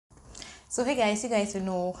So hey guys, you guys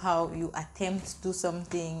know how you attempt to do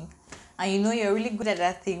something and you know you're really good at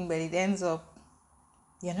that thing, but it ends up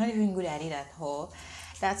you're not even good at it at all.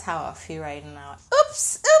 That's how I feel right now.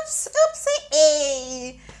 Oopsie,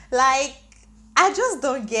 hey. Like I just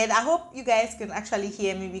don't get. I hope you guys can actually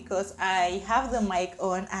hear me because I have the mic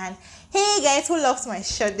on. And hey guys, who loves my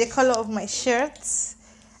shirt? The color of my shirt.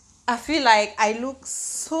 I feel like I look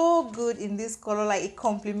so good in this color. Like it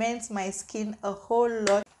complements my skin a whole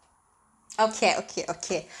lot. Okay.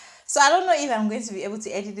 So I don't know if I'm going to be able to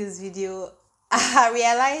edit this video. I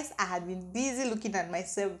realized I had been busy looking at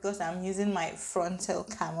myself because I'm using my frontal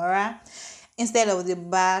camera instead of the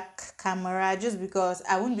back camera, just because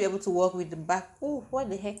I wouldn't be able to work with the back. Oh, what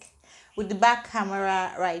the heck? With the back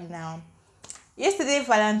camera right now. Yesterday,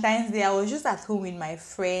 Valentine's Day, I was just at home with my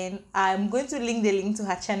friend. I'm going to link the link to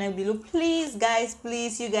her channel below. Please, guys,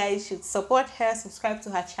 please, you guys should support her, subscribe to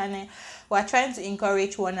her channel. We're trying to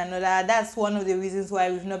encourage one another. That's one of the reasons why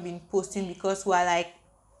we've not been posting, because we're like,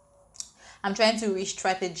 I'm trying to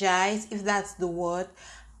re-strategize, if that's the word.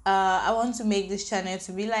 I want to make this channel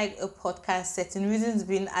to be like a podcast setting. Reasons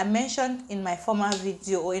being, I mentioned in my former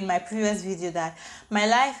video or in my previous video that my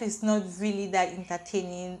life is not really that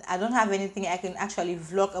entertaining. I don't have anything I can actually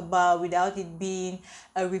vlog about without it being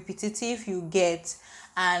a repetitive, you get.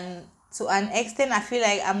 And to an extent, I feel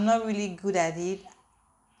like I'm not really good at it.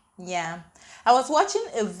 Yeah. I was watching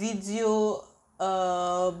a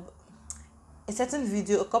certain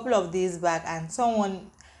video a couple of days back, and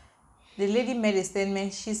the lady made a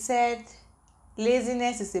statement. She said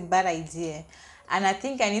laziness is a bad idea, and I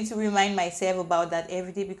think I need to remind myself about that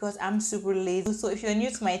every day because I'm super lazy. So if you're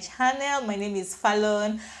new to my channel, my name is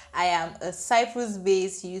Fallon. I am a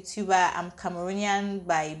Cyprus-based YouTuber. I'm Cameroonian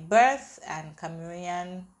by birth and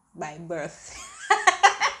Cameroonian by birth.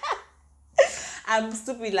 I'm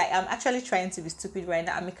stupid. Like, I'm actually trying to be stupid right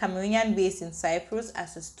now. I'm a Cameroonian based in Cyprus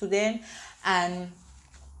as a student, and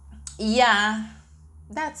yeah,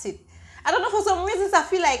 that's it. I don't know, for some reasons I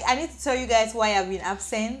feel like I need to tell you guys why I've been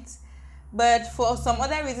absent. But for some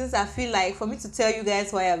other reasons I feel like for me to tell you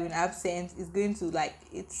guys why I've been absent is going to, like,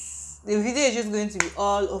 it's the video is just going to be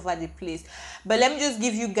all over the place. But let me just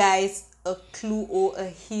give you guys a clue or a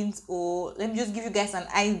hint, or let me just give you guys an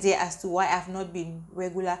idea as to why I've not been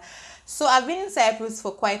regular. So I've been in Cyprus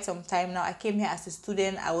for quite some time now. I came here as a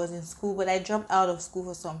student. I was in school, but I dropped out of school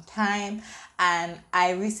for some time, and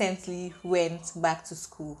I recently went back to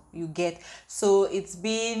school, you get. So it's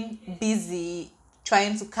been busy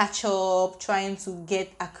trying to catch up, trying to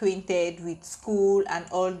get acquainted with school and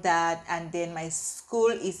all that. And then my school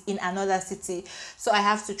is in another city, so I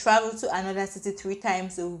have to travel to another city 3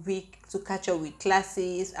 times a week to catch up with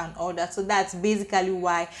classes and all that. So that's basically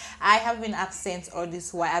why I have been absent, or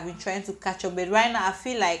this why I've been trying to catch up. But right now I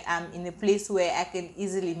feel like I'm in a place where I can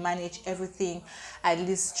easily manage everything. At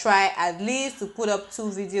least try at least to put up 2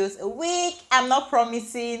 videos a week. I'm not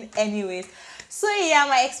promising anyways. So yeah,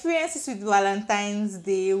 my experiences with Valentine's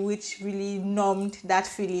Day, which really numbed that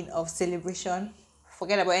feeling of celebration.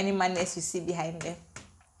 Forget about any madness you see behind them.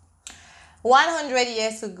 100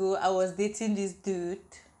 years ago, I was dating this dude,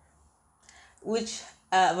 which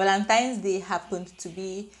Valentine's Day happened to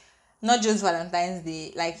be not just Valentine's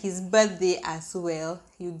Day, like his birthday as well,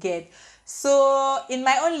 you get. So in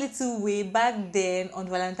my own little way, back then on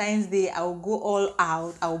Valentine's Day, I would go all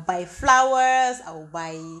out. I would buy flowers, I would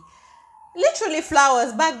buy literally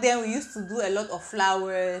flowers. Back then we used to do a lot of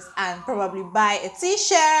flowers, and probably buy a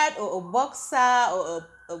t-shirt or a boxer or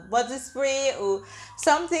a body spray or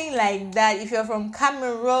something like that. If you're from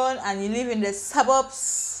Cameroon and you live in the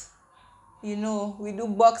suburbs, you know, we do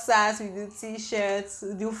boxers, we do t-shirts,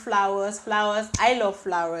 we do flowers. I love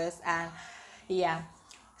flowers. And yeah,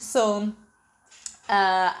 so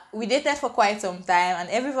we dated for quite some time, and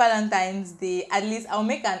every Valentine's Day, at least I'll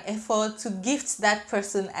make an effort to gift that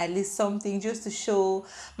person at least something, just to show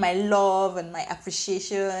my love and my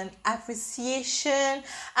appreciation,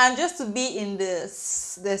 and just to be in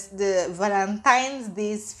the Valentine's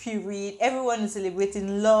Day spirit. Everyone is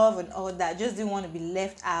celebrating love and all that. Just didn't want to be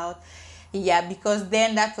left out. Yeah, because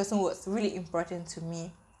then that person was really important to me.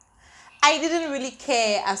 I didn't really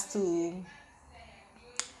care as to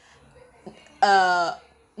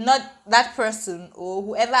not that person or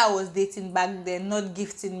whoever I was dating back then not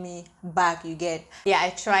gifting me back, you get. Yeah,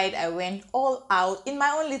 I tried. I went all out in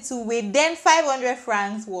my own little way. Then 500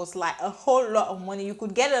 francs was like a whole lot of money. You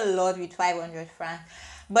could get a lot with 500 francs.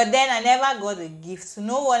 But then I never got a gift. So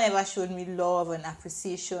no one ever showed me love and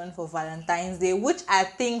appreciation for Valentine's Day, which I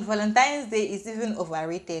think Valentine's Day is even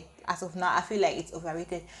overrated. As of now, I feel like it's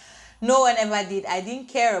overrated. No one ever did. I didn't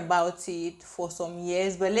care about it for some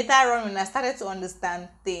years, but later on, when I started to understand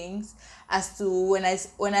things, as to when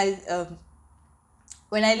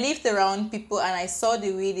I lived around people and I saw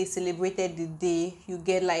the way they celebrated the day, you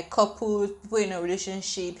get like couples, people in a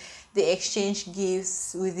relationship, they exchange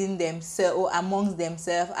gifts within themselves or amongst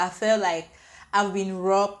themselves. I felt like I've been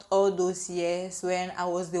robbed all those years when I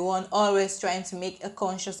was the one always trying to make a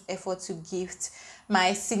conscious effort to gift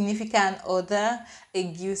my significant other a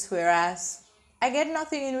gift, whereas I get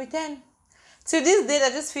nothing in return. To this day,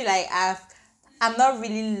 I just feel like I'm not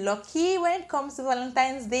really lucky when it comes to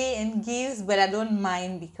Valentine's Day and gifts, but I don't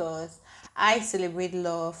mind because I celebrate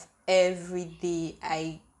love every day.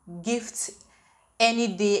 I gift any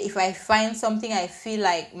day. If I find something I feel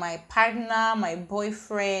like my partner, my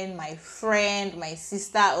boyfriend, my friend, my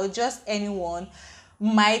sister, or just anyone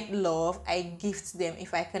might love, I gift them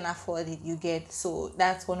if I can afford it, you get. So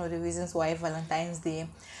that's one of the reasons why Valentine's Day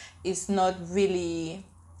is not really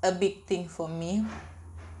a big thing for me.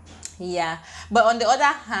 Yeah, but on the other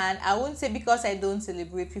hand, I wouldn't say because I don't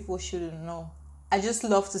celebrate, people shouldn't know. I just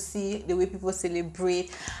love to see the way people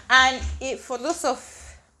celebrate, and it for those of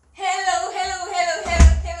Hello, guys.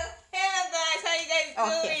 How you guys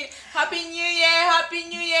doing? Happy New Year, Happy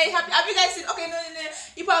New Year. Have you guys seen? Okay, no.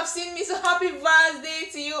 You have seen me, so happy birthday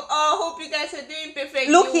to you all. Hope you guys are doing perfect.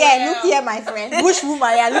 Look here, my friend. Bush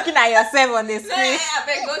woman, you're looking at yourself on the screen.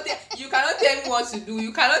 You cannot tell me what to do.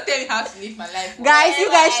 You cannot tell me how to live my life. Guys, you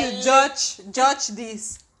guys should judge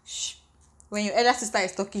this. Shh. When your elder sister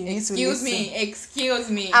is talking, you need to listen. Excuse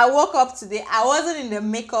me. I woke up today. I wasn't in the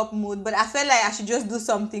makeup mood, but I felt like I should just do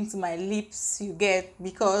something to my lips, you get,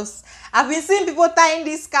 because I've been seeing people tying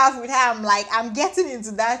this scarf with her. I'm like, I'm getting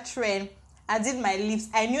into that trend. I did my lips.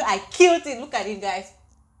 I knew I killed it. Look at it, guys.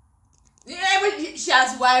 She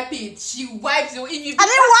has wiped it. She wiped it. I didn't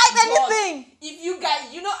wipe anything. If you guys,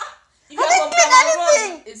 if you I didn't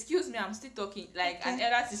clean anything. Excuse me, I'm still talking like an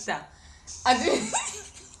elder sister.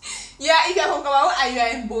 Yeah, if you're from Cameroon and you're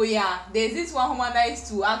in Boya, there's this one woman that used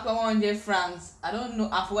to ask for 100 francs. I don't know.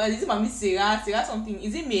 I forgot. Is it Mami Sarah something?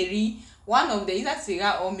 Is it Mary? One of them. Is that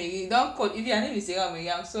Sarah or Mary? Don't call. If your name is Sarah or Mary,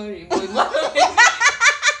 I'm sorry. But one of them.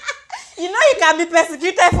 You know you can be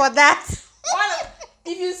persecuted for that.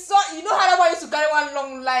 If you saw, you know how that one used to carry one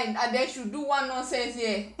long line and then she do one nonsense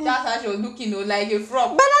here. That's how she was looking, like a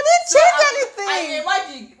frog. But I didn't change anything. I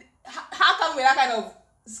imagine how come with that kind of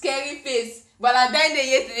scary face. Valentine Day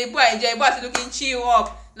yesterday, people are enjoying, but looking chill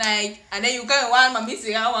up, like, and then you come one Mami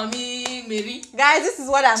Sarah, Mami Mary. Guys, this is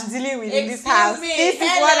what I'm dealing with in this house. This is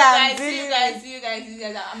what I'm dealing with. See you guys.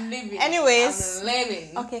 I'm leaving. Anyways, I'm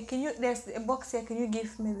leaving. Okay, there's a box here. Can you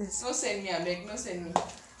give me this? No send me, I beg. No send me.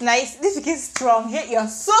 Nice. This is strong. Here, you're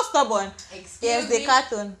so stubborn. Here's the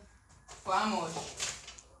carton. For how much?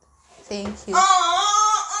 Thank you.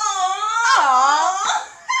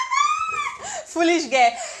 Foolish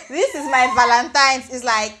girl. This is my Valentine's. It's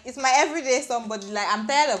my everyday somebody. Like, I'm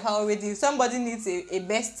tired of her already. Somebody needs a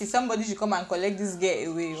bestie. Somebody should come and collect this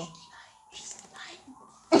girl away.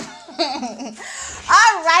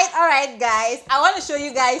 All right, guys. I want to show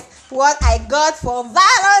you guys what I got for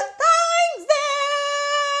Valentine's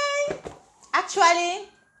Day. Actually,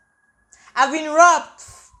 I've been robbed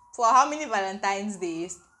for how many Valentine's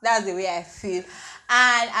days? That's the way I feel.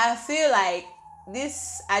 And I feel like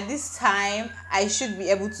at this time I should be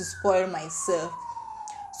able to spoil myself.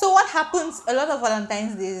 So what happens a lot of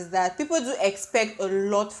Valentine's days is that people do expect a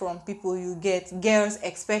lot from people, you get. Girls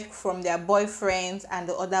expect from their boyfriends and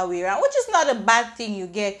the other way around, which is not a bad thing, you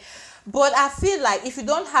get. But I feel like if you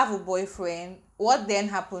don't have a boyfriend, what then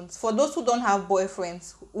happens? For those who don't have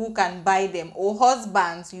boyfriends who can buy them, or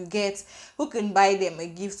husbands, you get, who can buy them a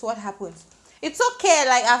gift, what happens? It's okay.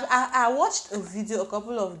 Like, I watched a video a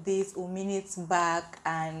couple of days or minutes back,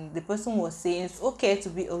 and the person was saying it's okay to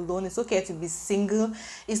be alone, it's okay to be single,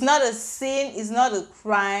 it's not a sin, it's not a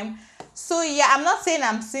crime. So yeah, I'm not saying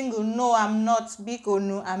I'm single. No, I'm not. Big or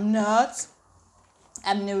no, I'm not.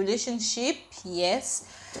 I'm in a relationship, yes.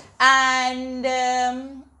 And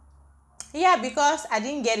yeah, because I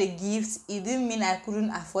didn't get a gift, it didn't mean I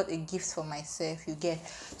couldn't afford a gift for myself, you get.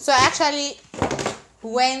 So I actually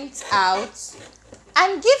went out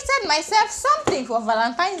and gifted myself something for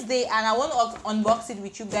Valentine's Day, and I want to unbox it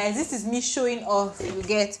with you guys. This is me showing off, you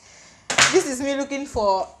get. This is me looking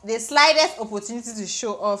for the slightest opportunity to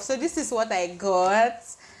show off. So this is what I got,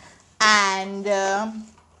 and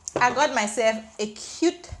I got myself a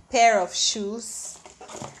cute pair of shoes,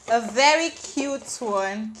 a very cute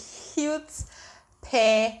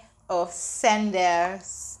pair of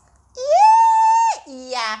sandals.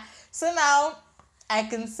 Yeah. So now I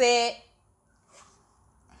can say,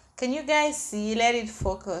 Can you guys see? Let it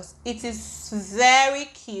focus. It is very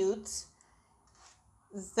cute.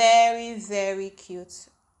 Very, very cute.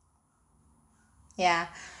 Yeah.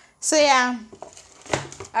 So yeah,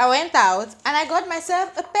 I went out and I got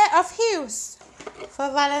myself a pair of heels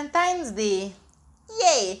for Valentine's Day.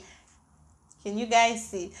 Yay! Can you guys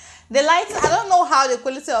see? The lighting, I don't know how the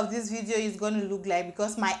quality of this video is going to look like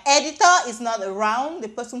because my editor is not around. The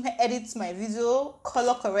person who edits my video,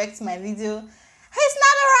 color corrects my video, he's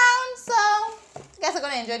not around. So you guys are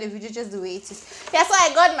going to enjoy the video just the way it is. Yeah, so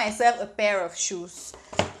I got myself a pair of shoes.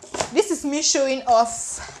 This is me showing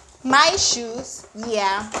off my shoes.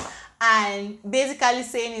 Yeah. And basically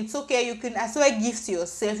saying it's okay, you can as well gift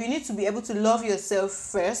yourself. You need to be able to love yourself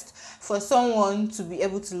first for someone to be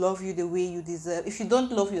able to love you the way you deserve. If you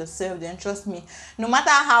don't love yourself, then trust me, no matter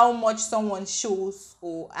how much someone shows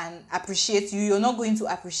and appreciates you, you're not going to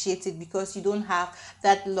appreciate it because you don't have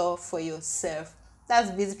that love for yourself. That's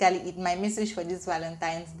basically it. My message for this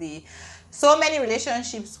Valentine's Day. So many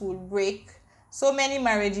relationships will break, so many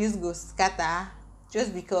marriages go scatter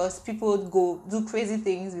just because people go do crazy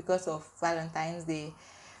things because of Valentine's Day,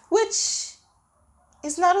 which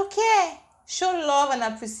is not okay. Show love and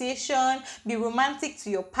appreciation. Be romantic to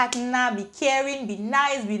your partner. Be caring. Be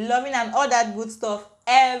nice. Be loving and all that good stuff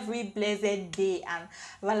every blessed day. And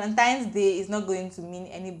Valentine's Day is not going to mean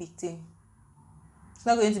any big thing. It's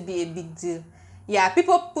not going to be a big deal. Yeah,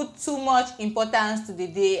 people put too much importance to the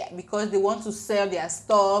day because they want to sell their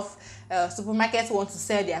stuff. Supermarkets want to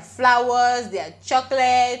sell their flowers, their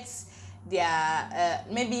chocolates, their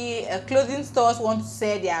maybe clothing stores want to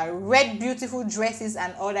sell their red beautiful dresses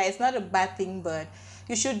and all that. It's not a bad thing, but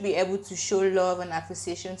you should be able to show love and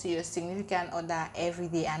appreciation to your significant other every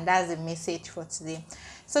day, and that's the message for today.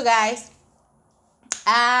 So guys,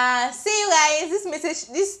 see you guys. This message,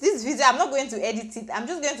 this video, I'm not going to edit it. I'm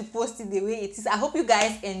just going to post it the way it is. I hope you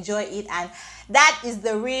guys enjoy it. And that is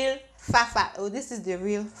the real Fafa. Oh, this is the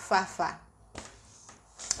real Fafa.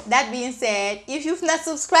 That being said, if you've not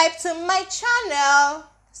subscribed to my channel,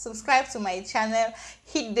 subscribe to my channel,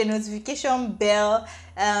 hit the notification bell,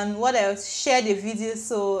 and what else, share the video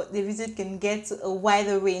so the video can get to a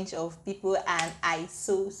wider range of people. And I'm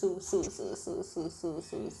so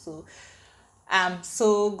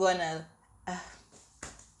gonna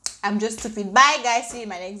I'm just stupid. Bye guys, see you in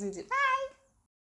my next video. Bye.